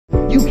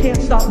You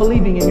can't stop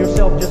believing in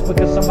yourself just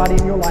because somebody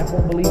in your life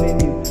won't believe in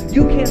you.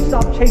 You can't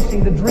stop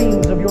chasing the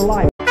dreams of your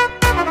life.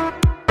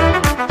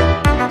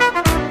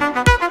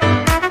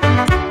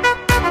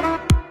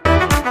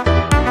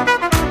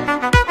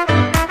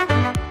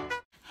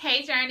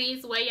 Hey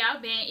journeys, where y'all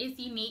been? It's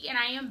Unique and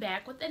I am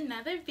back with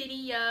another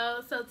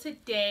video. So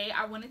today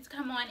I wanted to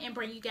come on and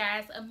bring you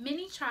guys a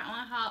mini try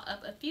on haul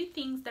of a few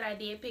things that I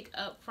did pick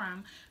up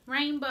from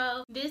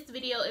Rainbow. This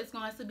video is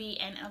going to be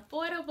an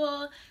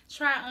affordable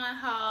try on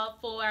haul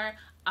for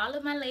all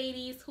of my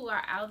ladies who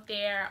are out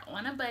there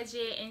on a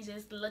budget and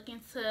just looking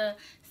to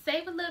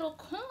save a little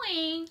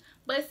coin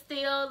but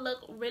still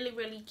look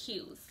really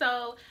cute.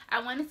 So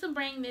I wanted to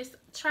bring this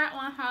try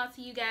on haul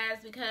to you guys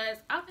because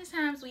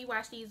oftentimes we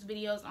watch these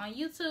videos on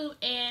YouTube,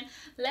 and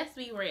let's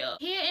be real,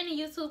 here in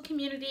the YouTube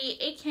community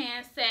it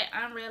can set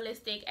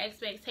unrealistic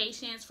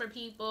expectations for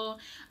people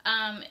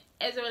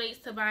as it relates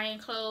to buying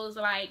clothes.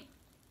 Like,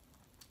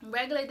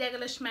 regular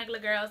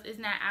schmegler girls is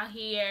not out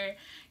here,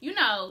 you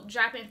know,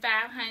 dropping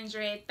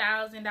 $500,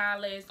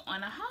 $1,000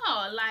 on a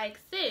haul. Like,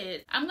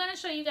 sis, I'm gonna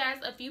show you guys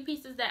a few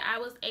pieces that I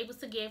was able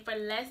to get for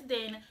less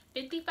than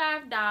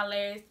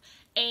 $55,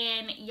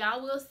 and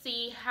y'all will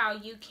see how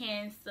you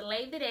can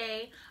slay the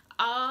day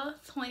all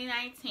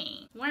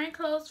 2019 wearing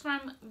clothes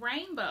from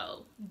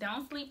Rainbow.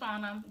 Don't sleep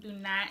on them. Do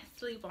not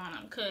sleep on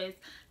them, because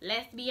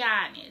let's be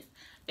honest,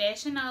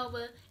 Fashion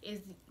Nova is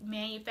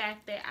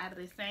manufactured out of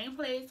the same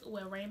place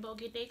where Rainbow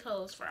get their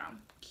clothes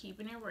from.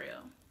 Keeping it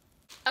real.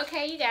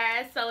 Okay, you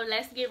guys, so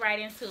let's get right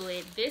into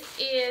it. This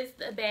is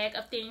the bag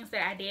of things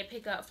that I did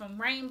pick up from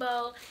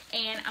Rainbow,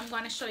 and I'm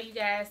going to show you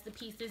guys the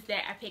pieces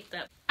that I picked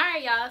up.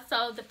 Alright, y'all,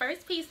 so the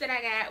first piece that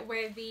I got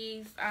were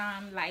these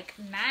like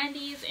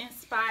 90s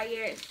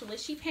inspired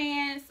swishy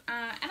pants.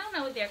 I don't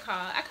know what they're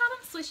called. I call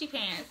them swishy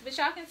pants, but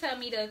y'all can tell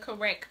me the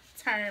correct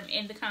term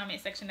in the comment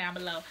section down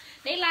below.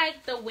 They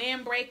like the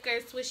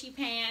windbreaker swishy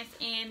pants,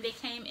 and they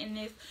came in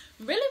this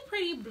really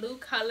pretty blue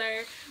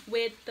color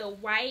with the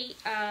white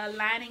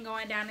lining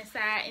going down the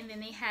side, and then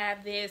they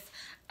have this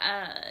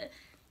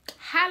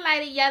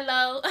highlighted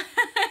yellow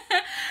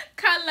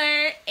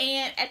color,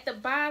 and at the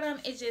bottom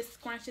it just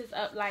scrunches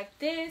up like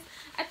this.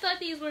 I thought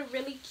these were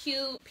really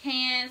cute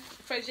pants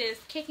for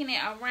just kicking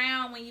it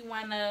around when you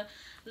want to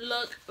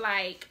look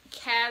like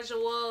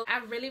casual.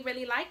 I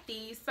really like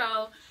these.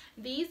 So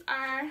these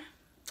are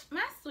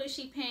my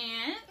swishy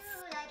pants.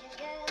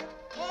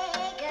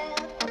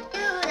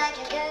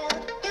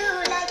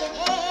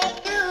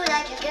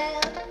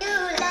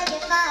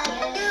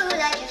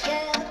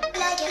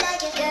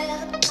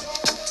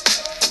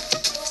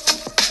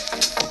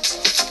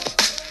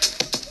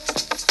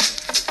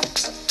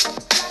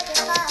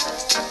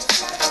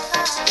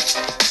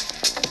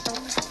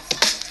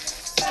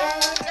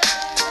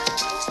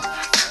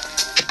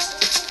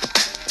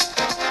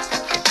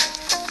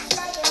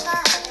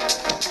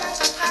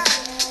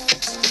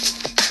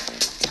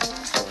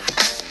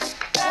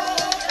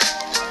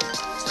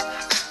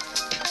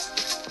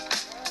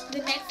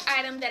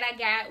 That I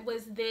got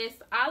was this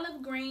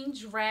olive green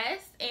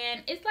dress,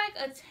 and it's like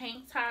a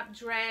tank top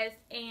dress,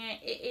 and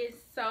it is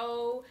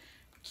so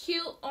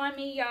cute on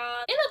me,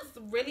 y'all. It looks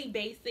really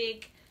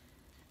basic,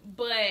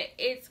 but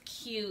it's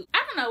cute.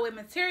 I don't know what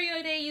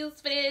material they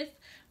use for this,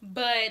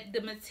 but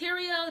the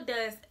material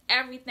does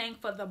everything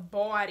for the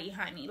body,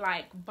 honey.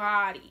 Like,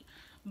 body.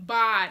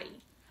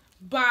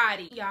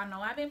 Y'all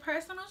know I've been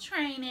personal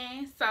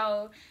training,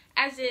 so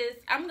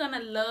I'm gonna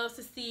love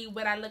to see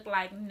what I look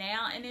like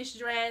now in this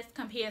dress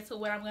compared to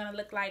what I'm gonna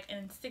look like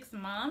in 6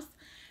 months.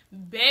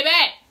 Baby,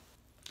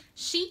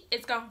 she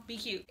is gonna be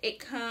cute. It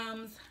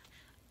comes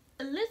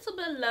a little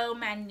below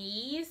my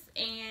knees,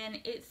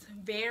 and it's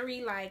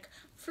very like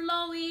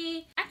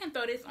flowy. I can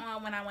throw this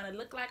on when I want to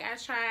look like I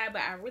tried,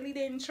 but I really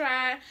didn't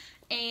try,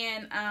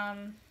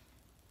 and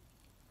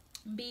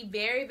be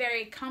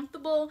very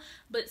comfortable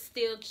but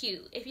still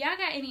cute. If y'all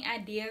got any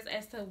ideas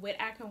as to what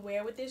I can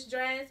wear with this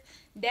dress,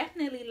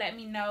 definitely let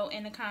me know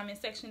in the comment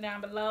section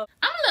down below.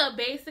 I'm a little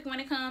basic when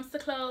it comes to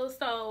clothes,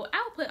 so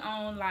I'll put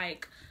on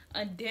like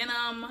a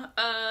denim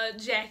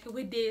jacket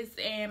with this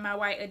and my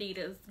white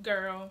Adidas,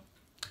 girl.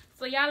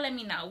 So y'all let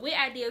me know, what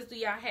ideas do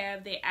y'all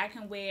have that I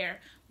can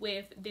wear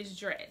with this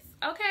dress?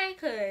 Okay,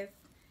 cause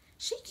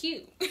she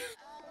cute. I'm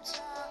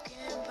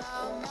talking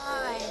about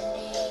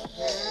money.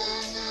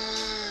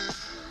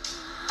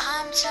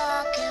 I'm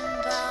talking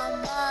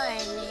about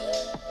money.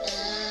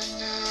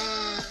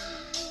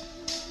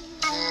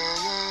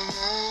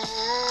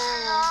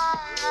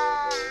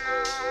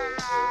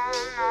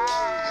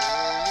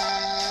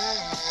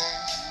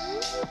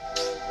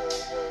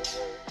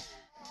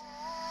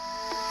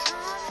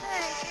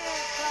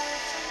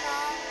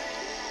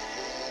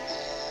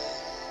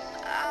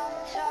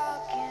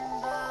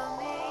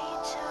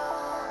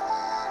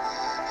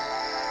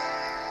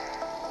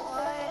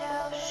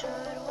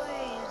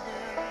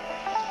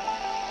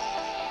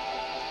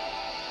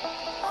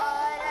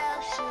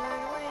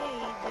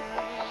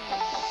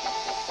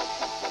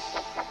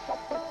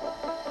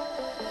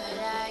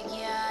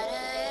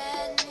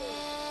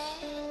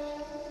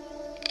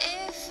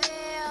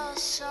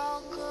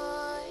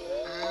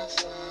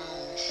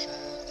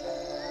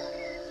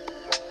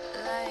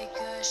 Like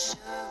a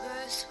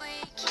sugar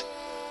sweet kid,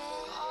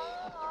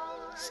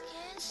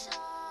 skin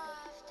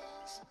soft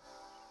and smooth.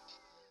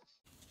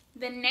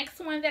 The next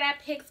one that I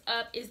picked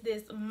up is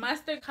this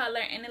mustard color,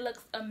 and it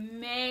looks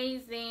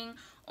amazing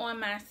on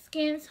my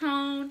skin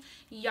tone.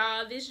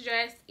 Y'all, this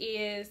dress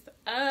is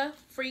a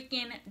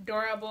freaking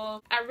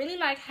adorable. I really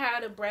like how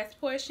the breast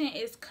portion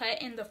is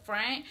cut in the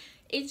front.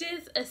 It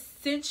just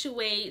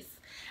accentuates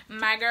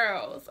my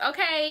girls,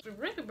 okay? It's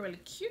really, really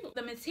cute.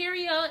 The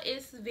material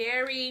is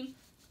very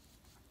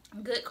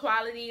good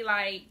quality.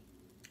 Like,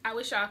 I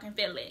wish y'all can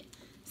feel it.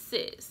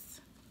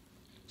 Sis,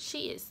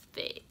 she is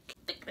thick.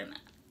 Thicker than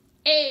that.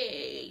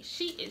 Hey,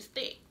 she is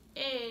thick.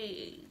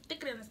 Hey,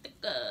 thicker than a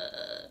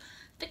sticker.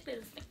 Thicker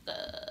than a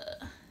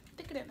sticker.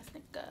 Thicker than a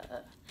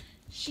sticker.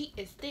 She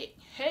is thick.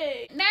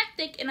 Hey, not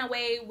thick in a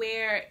way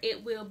where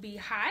it will be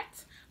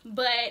hot,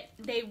 but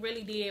they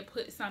really did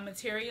put some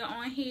material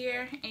on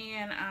here,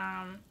 and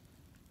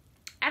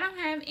I don't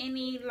have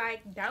any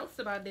like doubts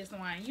about this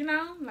one. You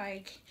know,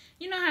 like,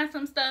 you know how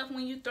some stuff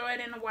when you throw it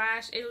in the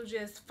wash, it'll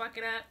just fuck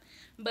it up.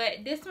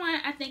 But this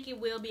one, I think it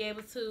will be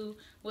able to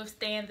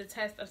withstand the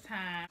test of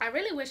time. I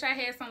really wish I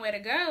had somewhere to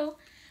go,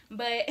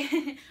 but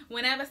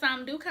whenever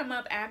something do come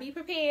up, I'll be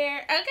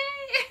prepared,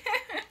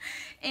 okay?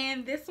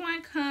 And this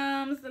one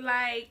comes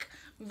like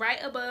right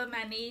above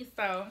my knees,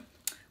 so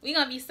we're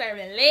gonna be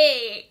serving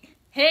leg.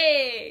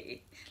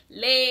 Hey,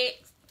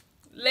 legs,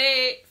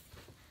 legs,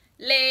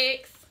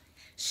 legs,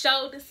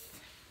 shoulders,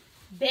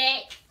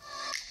 back.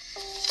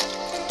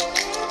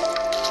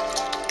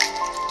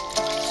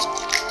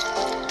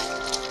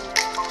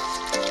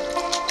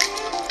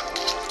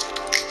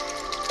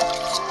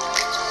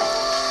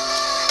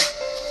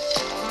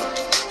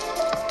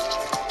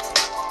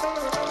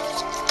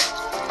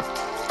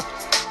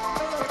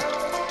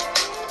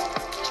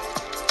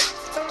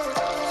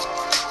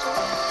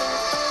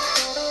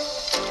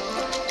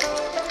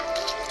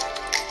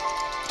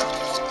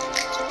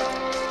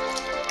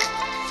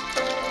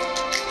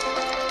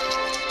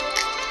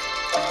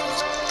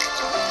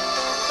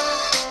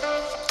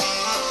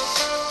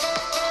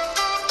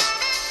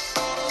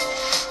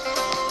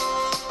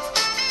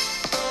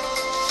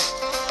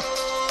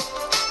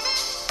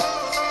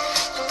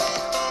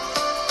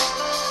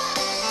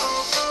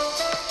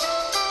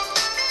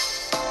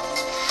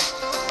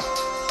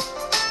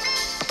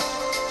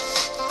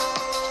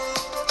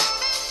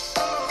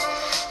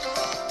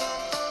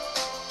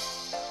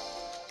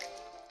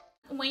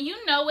 When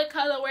you know what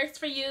color works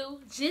for you,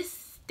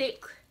 just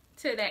stick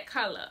to that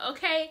color,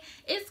 okay?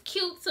 It's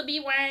cute to be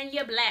wearing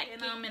your black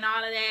and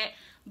all of that,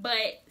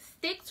 but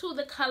stick to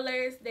the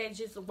colors that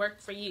just work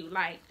for you.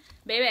 Like,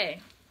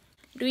 baby,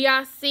 do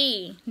y'all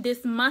see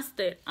this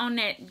mustard on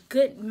that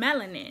good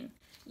melanin?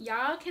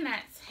 Y'all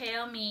cannot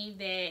tell me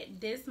that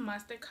this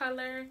mustard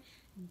color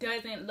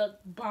doesn't look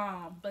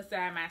bomb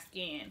beside my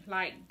skin.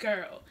 Like,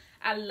 girl,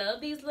 I love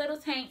these little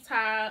tank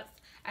tops.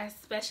 I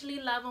especially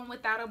love them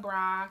without a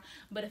bra,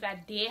 but if I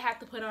did have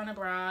to put on a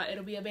bra,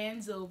 it'll be a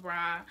bandeau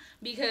bra,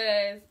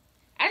 because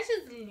I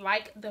just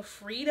like the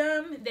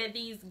freedom that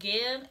these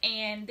give,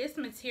 and this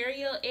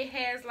material, it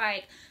has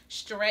like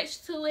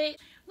stretch to it.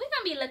 We're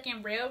gonna be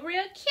looking real,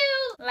 real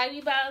cute, like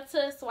we about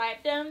to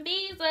swipe them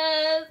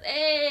visas.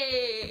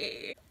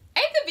 Hey,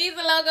 ain't the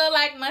visa logo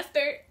like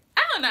mustard?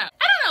 I don't know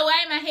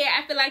why in my head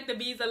I feel like the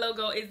visa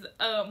logo is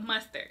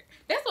mustard.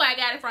 That's where I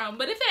got it from,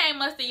 but if it ain't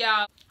mustard,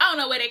 y'all, I don't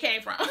know where they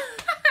came from.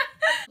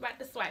 About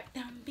to swipe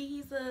them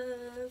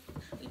visas.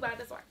 We about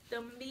to swipe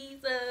them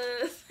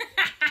visas.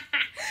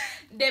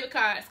 Debit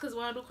cards, because we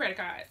don't do credit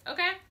cards,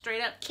 okay?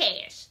 Straight up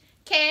cash.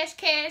 Cash,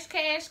 cash,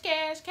 cash,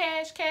 cash,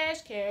 cash,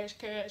 cash, cash,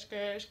 cash,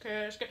 cash, cash,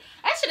 cash.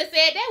 I should have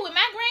said that with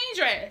my green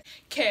dress.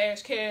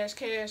 Cash, cash,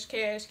 cash,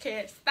 cash,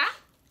 cash. Stop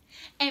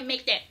and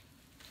make that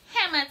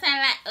hammer time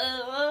like,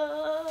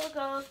 oh,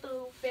 go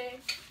stupid,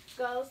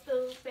 go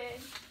stupid,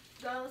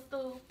 go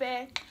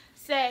stupid.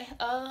 Say,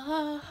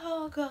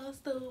 oh, go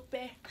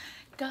stupid,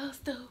 go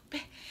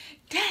stupid.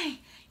 Dang,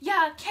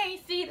 y'all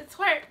can't see the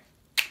twerk.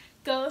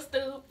 Go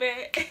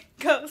stupid,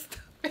 go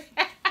stupid.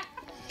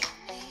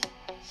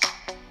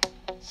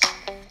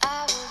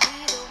 I will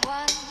be the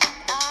one,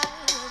 I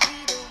will be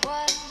the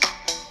one,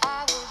 I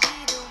will be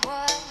the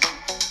one,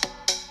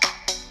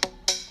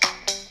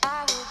 I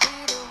will be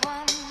the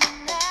one,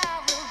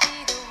 I will be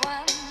the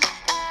one,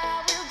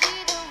 I will be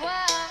the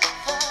one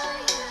for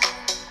you.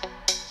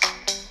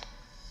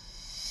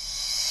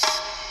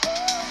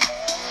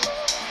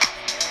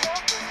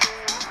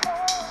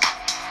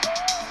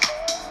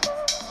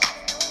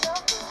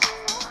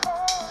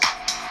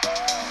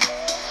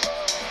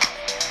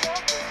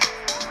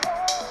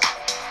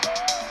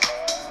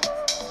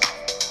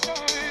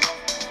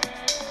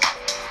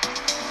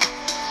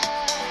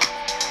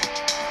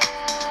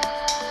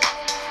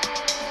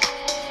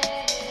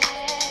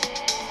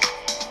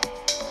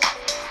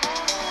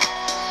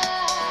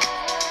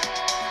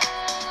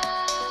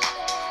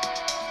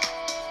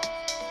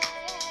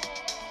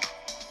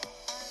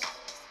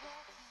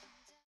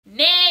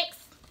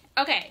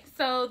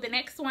 So the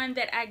next one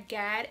that I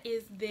got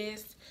is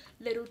this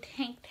little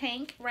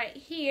tank right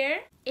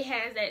here. It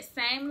has that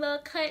same little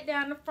cut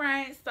down the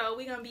front, so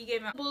we're gonna be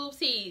giving boob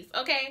tease,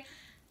 okay?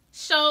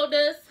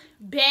 Shoulders,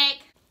 back,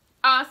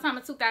 all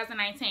summer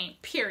 2019,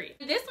 period.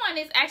 This one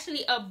is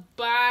actually a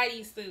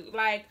bodysuit,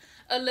 like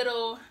a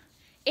little,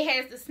 it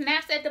has the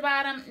snaps at the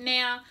bottom.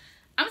 Now,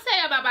 I'm gonna tell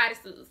you about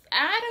bodysuits.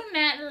 I do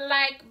not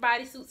like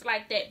bodysuits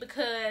like that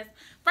because,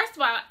 first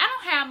of all, I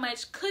don't have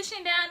much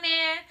cushion down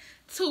there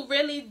to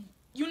really,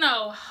 you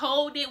know,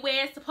 hold it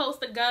where it's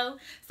supposed to go.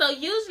 So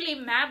usually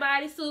my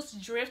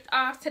bodysuits drift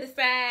off to the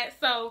side.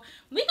 So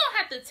we gonna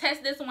have to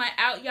test this one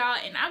out, y'all,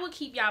 and I will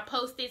keep y'all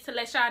posted to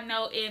let y'all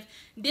know if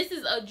this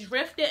is a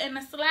drifter and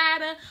a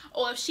slider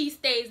or if she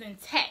stays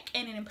intact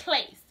and in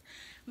place.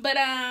 But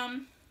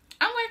I'm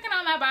working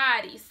on my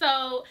body,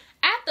 so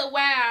after a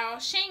while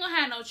she ain't gonna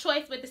have no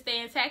choice but to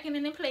stay intact and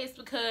in place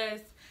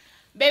because,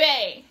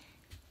 baby,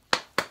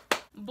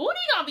 booty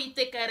gonna be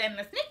thicker than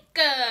the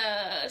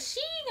snicker.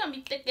 She gonna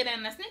be thicker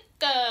than the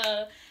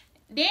snicker.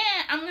 Then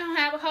I'm gonna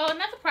have a whole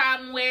nother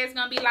problem where it's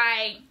gonna be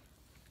like,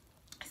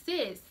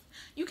 sis,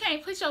 you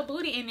can't put your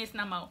booty in this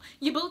no more.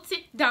 Your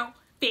booty don't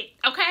fit,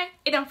 okay?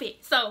 It don't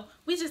fit. So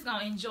we just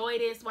gonna enjoy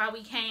this while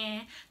we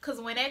can, cause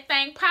when that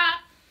thing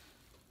pop,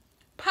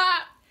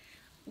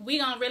 we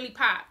gonna really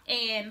pop,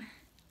 and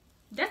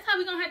that's how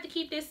we gonna have to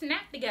keep this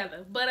snap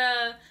together. But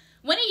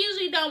when it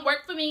usually don't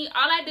work for me,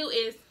 all I do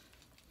is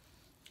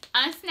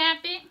unsnap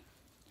it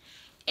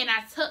and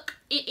I tuck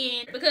it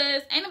in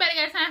because ain't nobody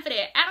got time for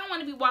that. I don't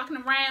want to be walking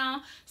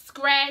around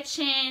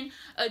scratching,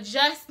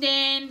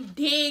 adjusting,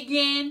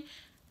 digging.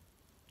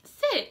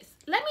 Sis,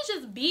 let me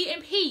just be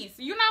in peace.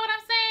 You know what I'm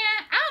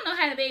saying? I don't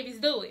know how the babies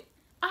do it.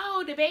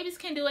 Oh, the babies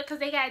can do it because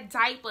they got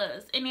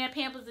diapers and their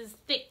pampers is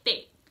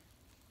thick.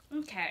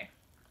 Okay.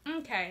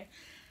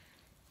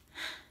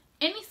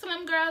 Any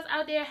slim girls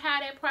out there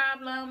have that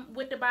problem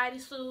with the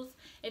bodysuits?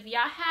 If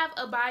y'all have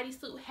a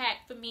bodysuit hack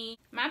for me,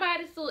 my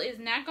bodysuit is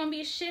not gonna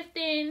be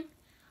shifting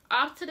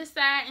off to the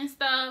side and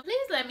stuff.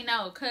 Please let me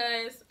know,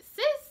 cause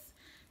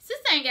sis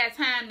ain't got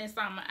time this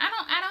summer. I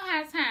don't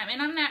have time,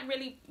 and I'm not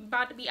really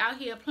about to be out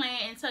here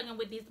playing and tugging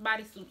with this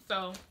bodysuit.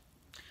 So,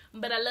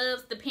 but I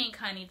love the pink,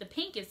 honey. The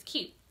pink is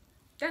cute.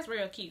 That's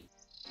real cute.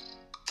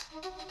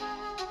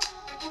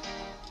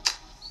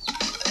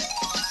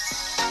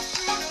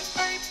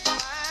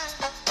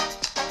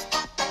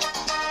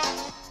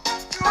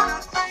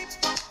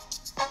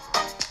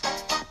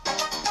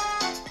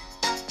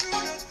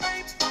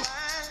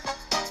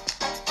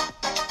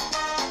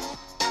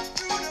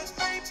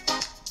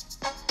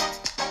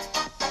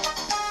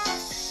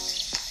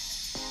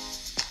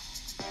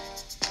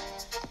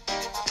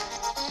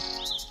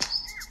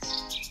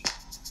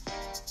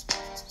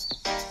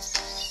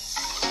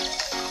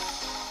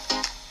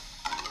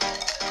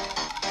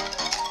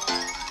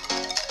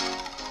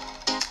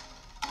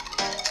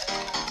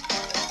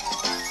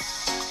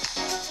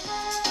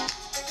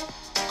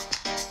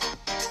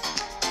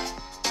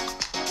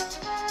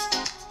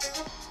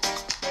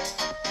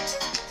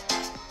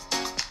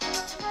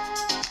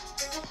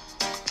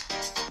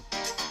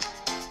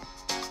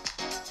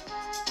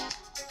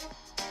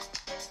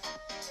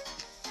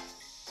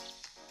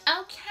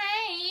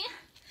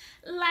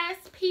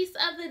 Last piece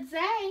of the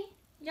day.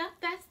 Yep,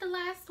 that's the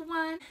last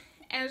one.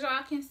 As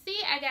y'all can see,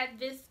 I got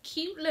this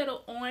cute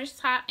little orange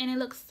top and it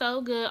looks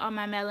so good on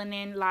my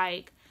melanin.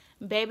 Like,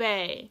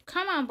 baby,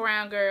 come on,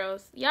 brown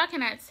girls, y'all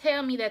cannot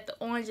tell me that the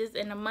oranges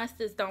and the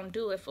mustards don't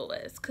do it for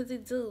us, because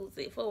it does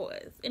it for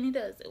us and it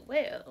does it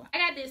well. I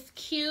got this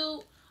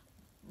cute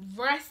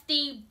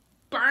rusty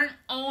burnt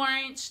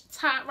orange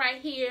top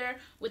right here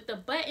with the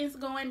buttons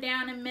going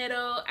down the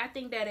middle. I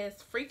think that is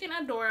freaking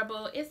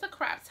adorable. It's a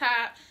crop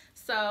top,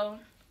 so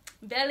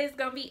belly's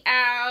gonna be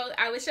out.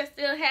 I wish I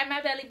still had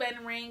my belly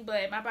button ring,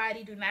 but my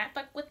body do not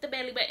fuck with the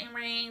belly button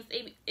rings.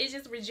 It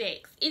just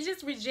rejects. It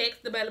just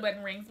rejects the belly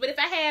button rings. But if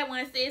I had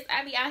one, sis,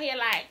 I'd be out here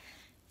like,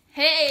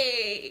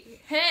 hey,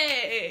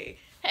 hey,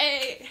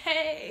 hey,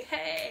 hey, hey,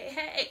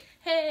 hey,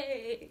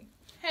 hey,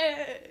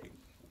 hey.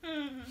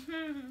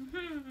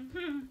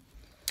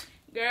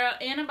 Girl,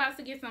 and I'm about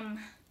to get some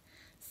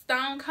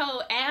stone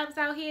cold abs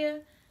out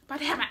here. About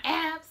to have my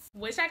abs.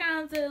 What y'all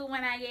gonna do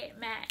when I get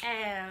my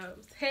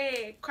abs?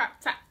 Hey, crop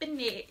top in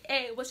it.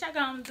 Hey, what y'all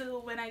gonna do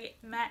when I get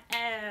my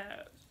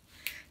abs?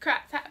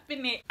 Crop top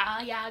in it.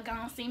 All y'all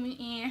gonna see me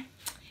in.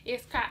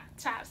 It's crop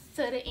tops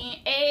to the end.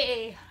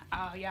 Hey,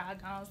 all y'all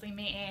gonna see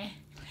me in.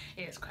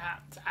 It's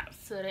crop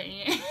tops to the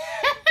end.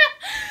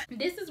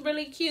 This is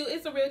really cute.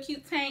 It's a real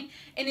cute tank.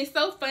 And it's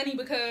so funny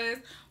because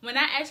when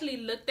I actually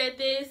looked at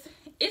this,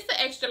 it's an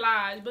extra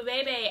large. But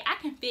baby, I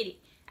can fit it.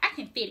 I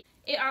can fit it.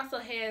 It also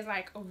has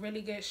like a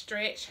really good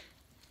stretch,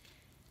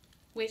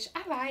 which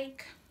I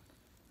like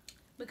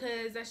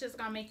because that's just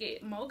gonna make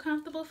it more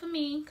comfortable for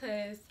me.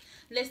 Because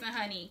listen,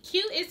 honey,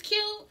 cute is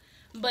cute,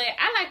 but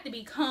I like to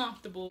be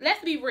comfortable.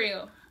 Let's be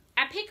real.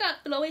 I pick up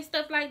flowy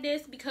stuff like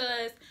this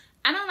because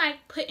I don't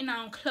like putting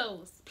on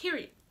clothes,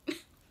 period. I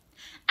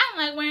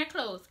don't like wearing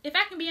clothes. If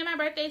I can be in my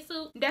birthday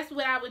suit, that's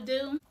what I would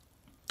do.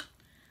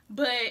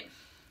 But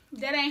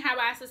that ain't how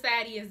our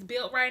society is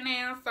built right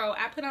now. So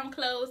I put on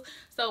clothes.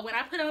 So when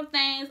I put on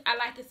things, I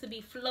like it to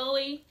be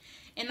flowy.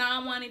 And I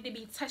don't want it to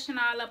be touching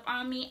all up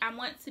on me. I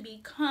want to be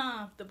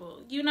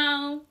comfortable. You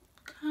know?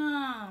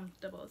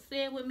 Comfortable.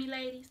 Say it with me,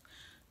 ladies.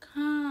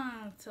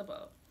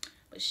 Comfortable.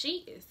 But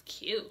she is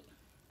cute.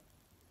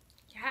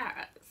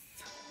 Yes.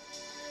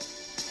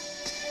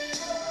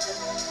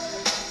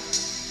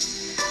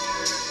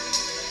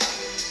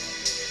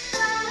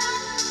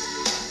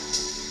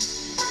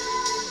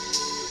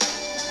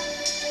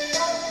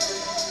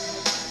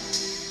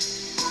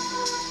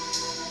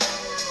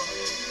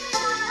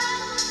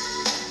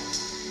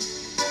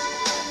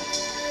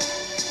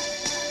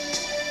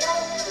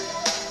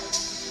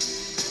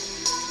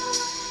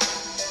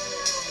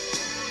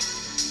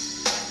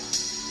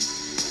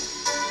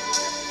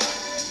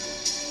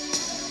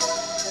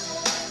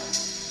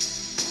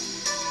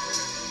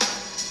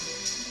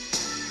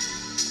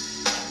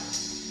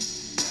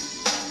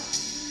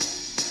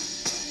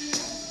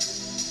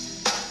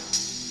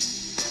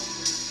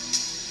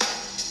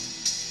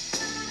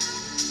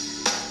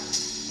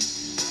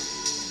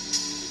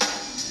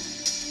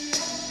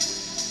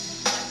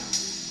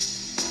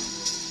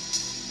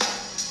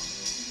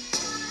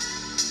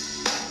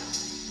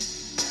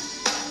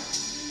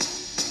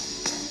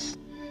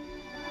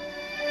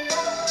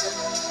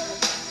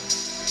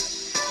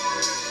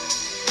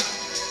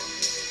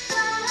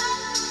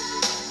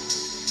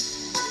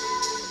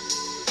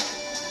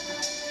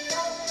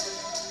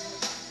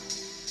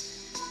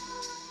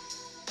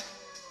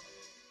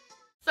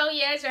 So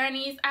yeah,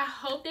 journeys, I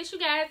hope that you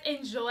guys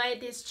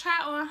enjoyed this try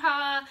on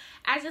haul.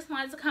 I just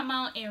wanted to come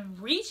on and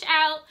reach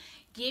out,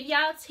 give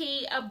y'all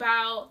tea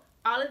about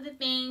all of the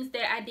things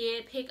that I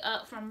did pick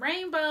up from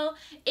Rainbow.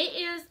 It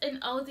is an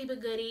oldie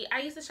but goodie. I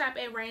used to shop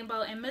at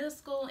Rainbow in middle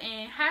school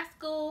and high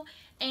school,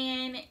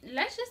 and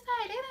let's just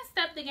say they done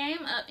stepped the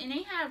game up and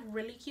they have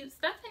really cute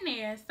stuff in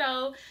there.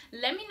 So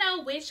let me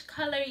know which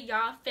color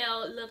y'all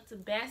felt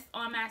looked best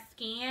on my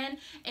skin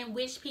and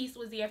which piece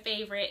was your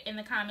favorite in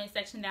the comment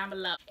section down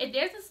below. If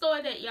there's a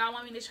store that y'all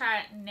want me to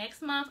try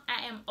next month,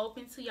 I am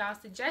open to y'all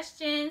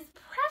suggestions.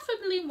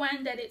 Preferably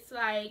one that it's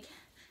like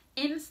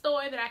in the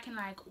store that I can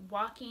like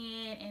walk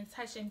in and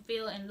touch and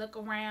feel and look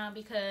around,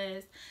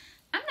 because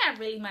I'm not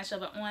really much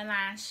of an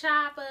online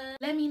shopper.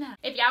 Let me know.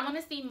 If y'all want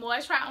to see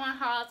more try on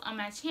hauls on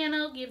my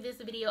channel, give this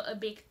video a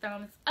big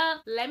thumbs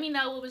up. Let me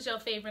know what was your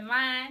favorite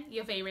line,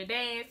 your favorite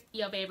dance,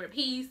 your favorite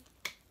piece,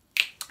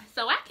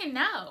 so I can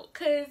know,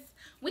 because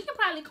we can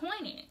probably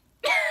coin it.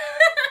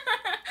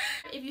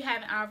 If you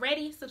haven't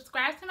already,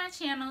 subscribe to my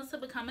channel to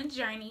become a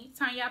journey.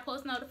 Turn y'all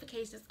post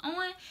notifications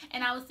on,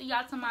 and I will see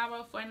y'all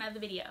tomorrow for another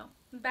video.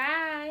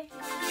 Bye.